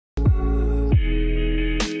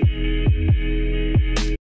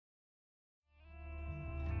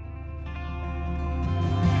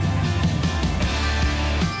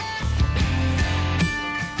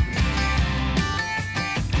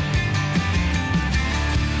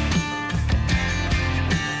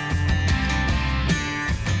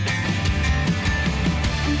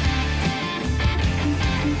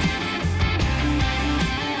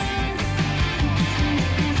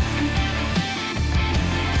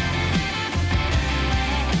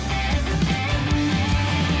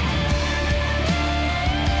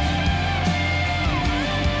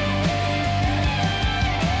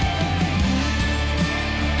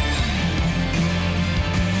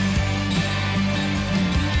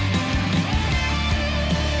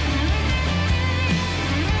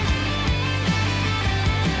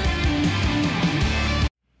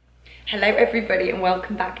Hello everybody and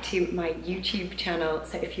welcome back to my YouTube channel.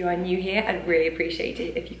 So if you are new here, I'd really appreciate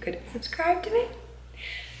it if you could subscribe to me.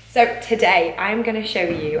 So today I'm going to show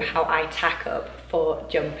you how I tack up for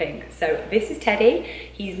jumping. So this is Teddy.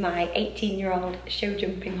 He's my 18-year-old show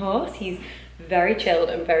jumping horse. He's very chilled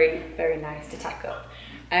and very nice to tack up.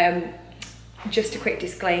 Just a quick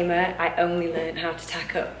disclaimer, I only learned how to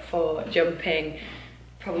tack up for jumping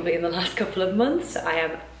probably in the last couple of months. I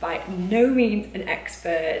am by no means an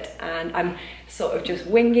expert and I'm sort of just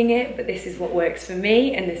winging it, but this is what works for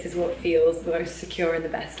me and this is what feels the most secure and the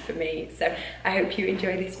best for me. So I hope you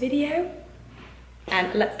enjoy this video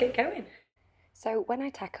and let's get going. So when I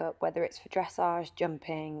tack up, whether it's for dressage,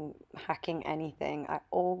 jumping, hacking, anything, I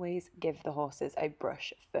always give the horses a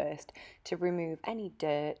brush first to remove any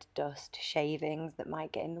dirt, dust, shavings that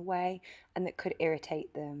might get in the way and that could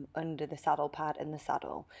irritate them under the saddle pad and the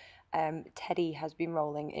saddle. Teddy has been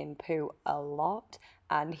rolling in poo a lot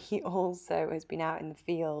and he also has been out in the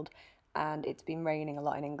field and it's been raining a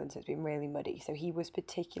lot in England, so it's been really muddy. So he was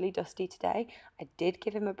particularly dusty today. I did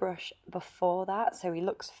give him a brush before that, so he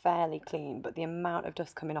looks fairly clean, but the amount of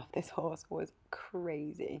dust coming off this horse was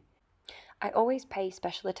crazy. I always pay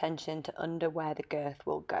special attention to under where the girth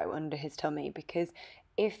will go, under his tummy, because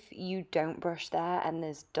if you don't brush there and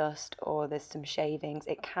there's dust or there's some shavings,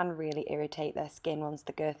 it can really irritate their skin once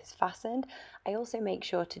the girth is fastened. I also make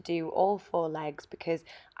sure to do all four legs because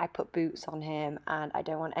I put boots on him and I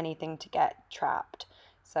don't want anything to get trapped.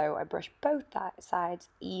 So I brush both sides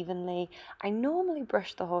evenly. I normally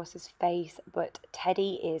brush the horse's face, but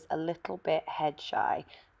Teddy is a little bit head shy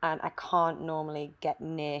and I can't normally get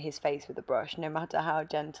near his face with a brush no matter how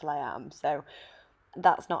gentle I am. So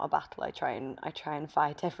that's not a battle I try and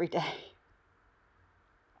fight every day.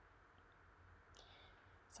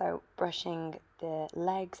 So brushing the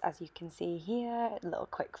legs, as you can see here, a little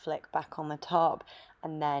quick flick back on the top,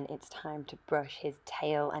 and then it's time to brush his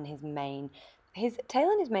tail and his mane. His tail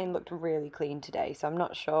and his mane looked really clean today, so I'm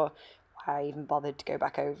not sure why I even bothered to go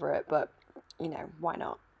back over it, but you know, why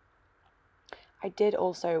not? I did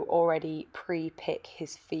also already pre-pick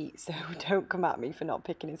his feet, so don't come at me for not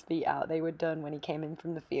picking his feet out. They were done when he came in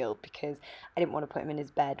from the field because I didn't want to put him in his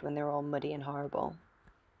bed when they were all muddy and horrible.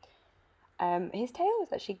 His tail was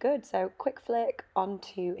actually good, so quick flick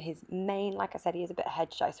onto his mane. Like I said, he is a bit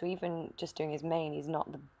head shy, so even just doing his mane he's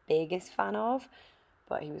not the biggest fan of,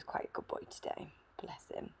 but he was quite a good boy today, bless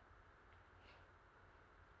him.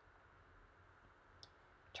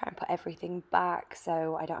 Try and put everything back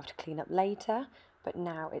so I don't have to clean up later, but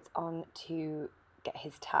now it's on to get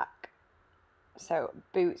his tack. So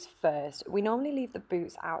boots first. We normally leave the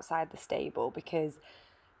boots outside the stable because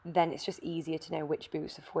then it's just easier to know which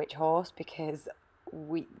boots are for which horse because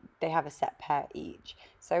they have a set pair each.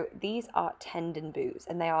 So these are tendon boots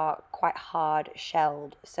and they are quite hard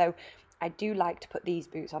shelled. So I do like to put these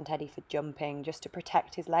boots on Teddy for jumping just to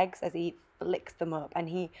protect his legs as he flicks them up,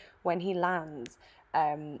 and when he lands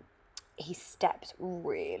he steps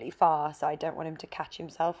really far, so I don't want him to catch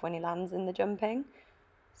himself when he lands in the jumping.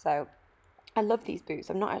 So I love these boots.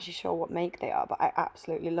 I'm not actually sure what make they are, but I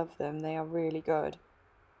absolutely love them. They are really good.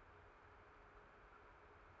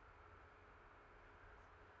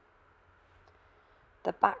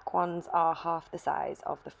 The back ones are half the size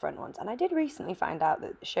of the front ones, and I did recently find out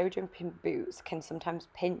that show jumping boots can sometimes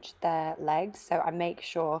pinch their legs, so I make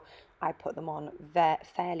sure I put them on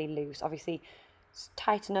fairly loose. Obviously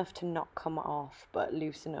tight enough to not come off, but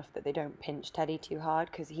loose enough that they don't pinch Teddy too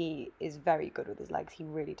hard because he is very good with his legs. He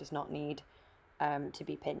really does not need to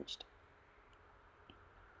be pinched.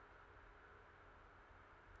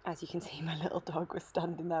 As you can see, my little dog was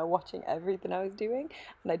standing there watching everything I was doing,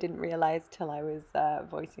 and I didn't realise till I was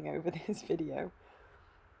voicing over this video.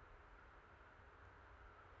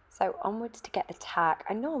 So onwards to get the tack.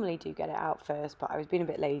 I normally do get it out first, but I was being a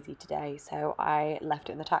bit lazy today, so I left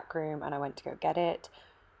it in the tack room and I went to go get it.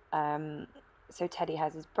 So Teddy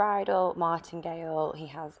has his bridle, martingale, he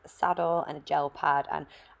has a saddle and a gel pad, and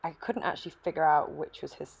I couldn't actually figure out which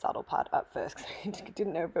was his saddle pad at first because I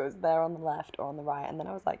didn't know if it was there on the left or on the right, and then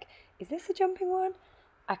I was like, is this a jumping one?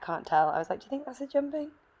 I can't tell. I was like, do you think that's a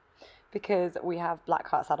jumping? Because we have black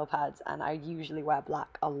heart saddle pads and I usually wear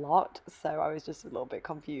black a lot, so I was just a little bit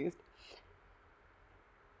confused.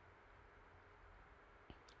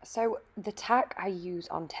 So the tack I use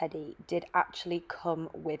on Teddy did actually come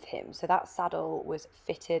with him. So that saddle was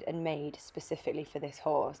fitted and made specifically for this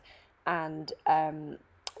horse, and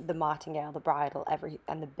the martingale, the bridle,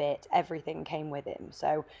 and the bit, everything came with him.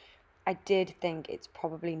 So I did think it's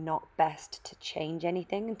probably not best to change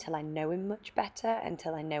anything until I know him much better,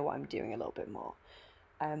 until I know what I'm doing a little bit more.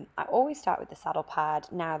 I always start with the saddle pad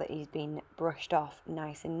now that he's been brushed off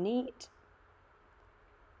nice and neat.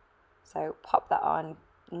 So pop that on,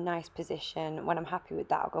 nice position. When I'm happy with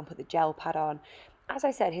that, I'll go and put the gel pad on. As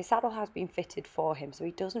I said, his saddle has been fitted for him, so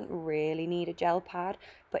he doesn't really need a gel pad,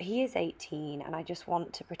 but he is 18 and I just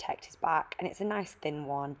want to protect his back, and it's a nice thin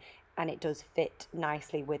one and it does fit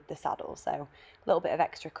nicely with the saddle, so a little bit of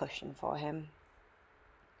extra cushion for him.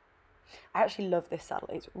 I actually love this saddle.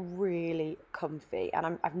 It's really comfy,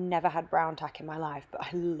 and I've never had brown tack in my life, but I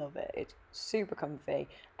love it. It's super comfy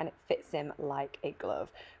and it fits him like a glove.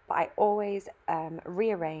 But I always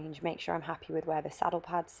rearrange, make sure I'm happy with where the saddle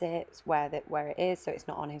pad sits, where it is, so it's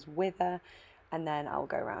not on his wither, and then I'll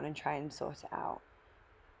go around and try and sort it out.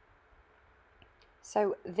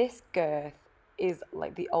 So this girth is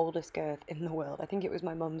like the oldest girth in the world. I think it was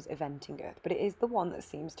my mum's eventing girth, but it is the one that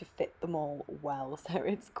seems to fit them all well. So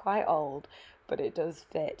it's quite old, but it does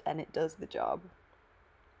fit and it does the job.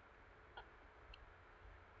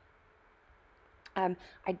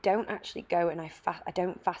 I don't actually go and I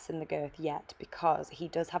don't fasten the girth yet, because he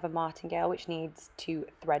does have a martingale which needs to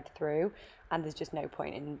thread through, and there's just no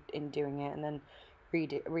point in doing it and then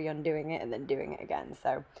re-undoing it and then doing it again.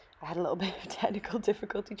 So I had a little bit of technical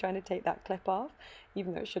difficulty trying to take that clip off,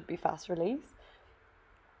 even though it should be fast release.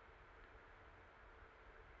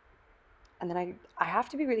 And then I have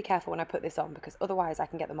to be really careful when I put this on, because otherwise I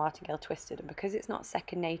can get the martingale twisted, and because it's not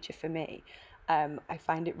second nature for me, I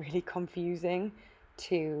find it really confusing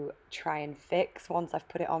to try and fix once I've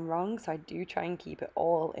put it on wrong. So I do try and keep it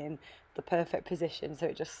all in the perfect position so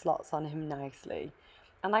it just slots on him nicely.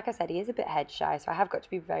 And like I said, he is a bit head shy, so I have got to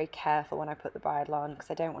be very careful when I put the bridle on, because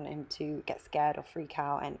I don't want him to get scared or freak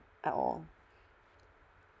out at all.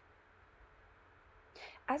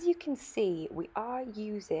 As you can see, we are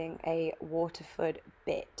using a Waterford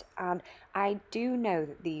bit, and I do know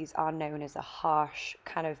that these are known as a harsh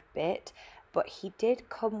kind of bit, but he did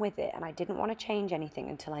come with it and I didn't want to change anything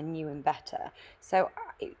until I knew him better. So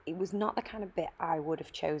it was not the kind of bit I would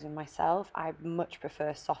have chosen myself. I much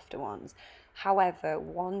prefer softer ones. However,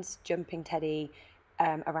 once jumping Teddy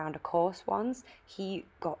around a course once, he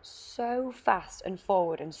got so fast and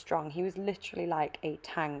forward and strong. He was literally like a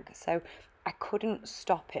tank. So I couldn't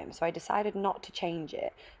stop him. So I decided not to change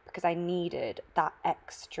it, because I needed that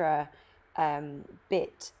extra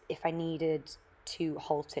bit if I needed to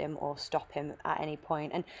halt him or stop him at any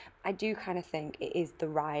point. And I do kind of think it is the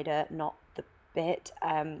rider, not the bit.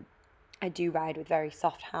 I do ride with very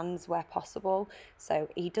soft hands where possible, so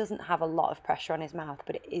he doesn't have a lot of pressure on his mouth,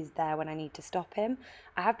 but it is there when I need to stop him.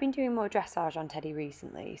 I have been doing more dressage on Teddy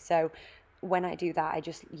recently, so when I do that I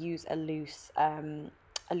just use a loose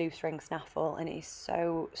ring snaffle, and it is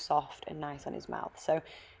so soft and nice on his mouth. So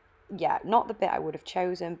yeah, not the bit I would have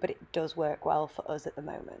chosen, but it does work well for us at the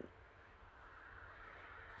moment.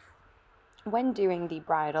 When doing the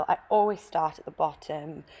bridle, I always start at the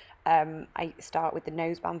bottom. I start with the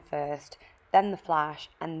noseband first, then the flash,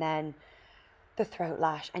 and then the throat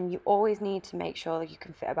lash. And you always need to make sure that you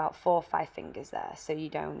can fit about 4 or 5 fingers there, so you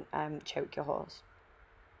don't choke your horse.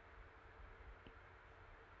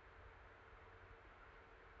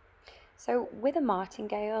 So with a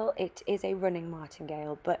martingale, it is a running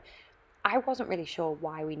martingale, but I wasn't really sure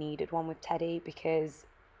why we needed one with Teddy, because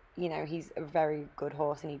you know, he's a very good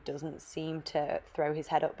horse and he doesn't seem to throw his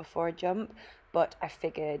head up before a jump. But I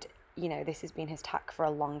figured, you know, this has been his tack for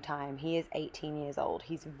a long time. He is 18 years old.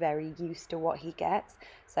 He's very used to what he gets.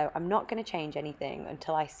 So I'm not going to change anything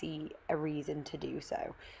until I see a reason to do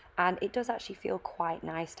so. And it does actually feel quite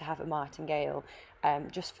nice to have a martingale,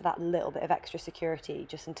 just for that little bit of extra security,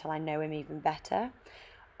 just until I know him even better.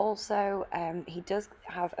 Also, he does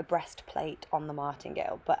have a breastplate on the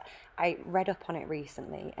martingale, but I read up on it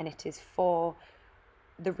recently, and it is for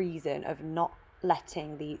the reason of not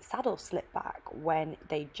letting the saddle slip back when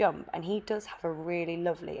they jump. And he does have a really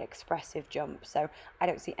lovely expressive jump, so I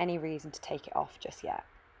don't see any reason to take it off just yet.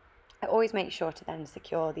 I always make sure to then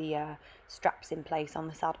secure the straps in place on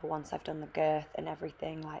the saddle once I've done the girth and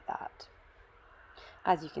everything like that.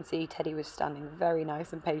 As you can see, Teddy was standing very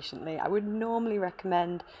nice and patiently. I would normally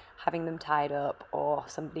recommend having them tied up or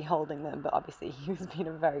somebody holding them, but obviously he was being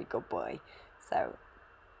a very good boy, so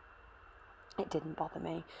it didn't bother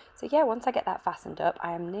me. So yeah, once I get that fastened up,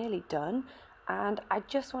 I am nearly done. And I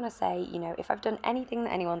just want to say, you know, if I've done anything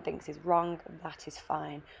that anyone thinks is wrong, that is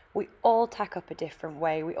fine. We all tack up a different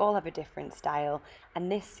way. We all have a different style,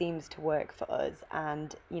 and this seems to work for us.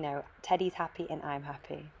 And, you know, Teddy's happy and I'm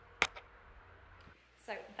happy.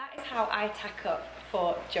 So that is how I tack up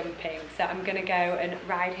for jumping. So I'm gonna go and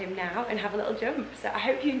ride him now and have a little jump. So I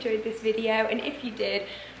hope you enjoyed this video, and if you did,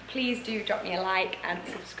 please do drop me a like and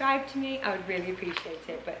subscribe to me. I would really appreciate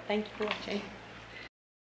it, but thank you for watching.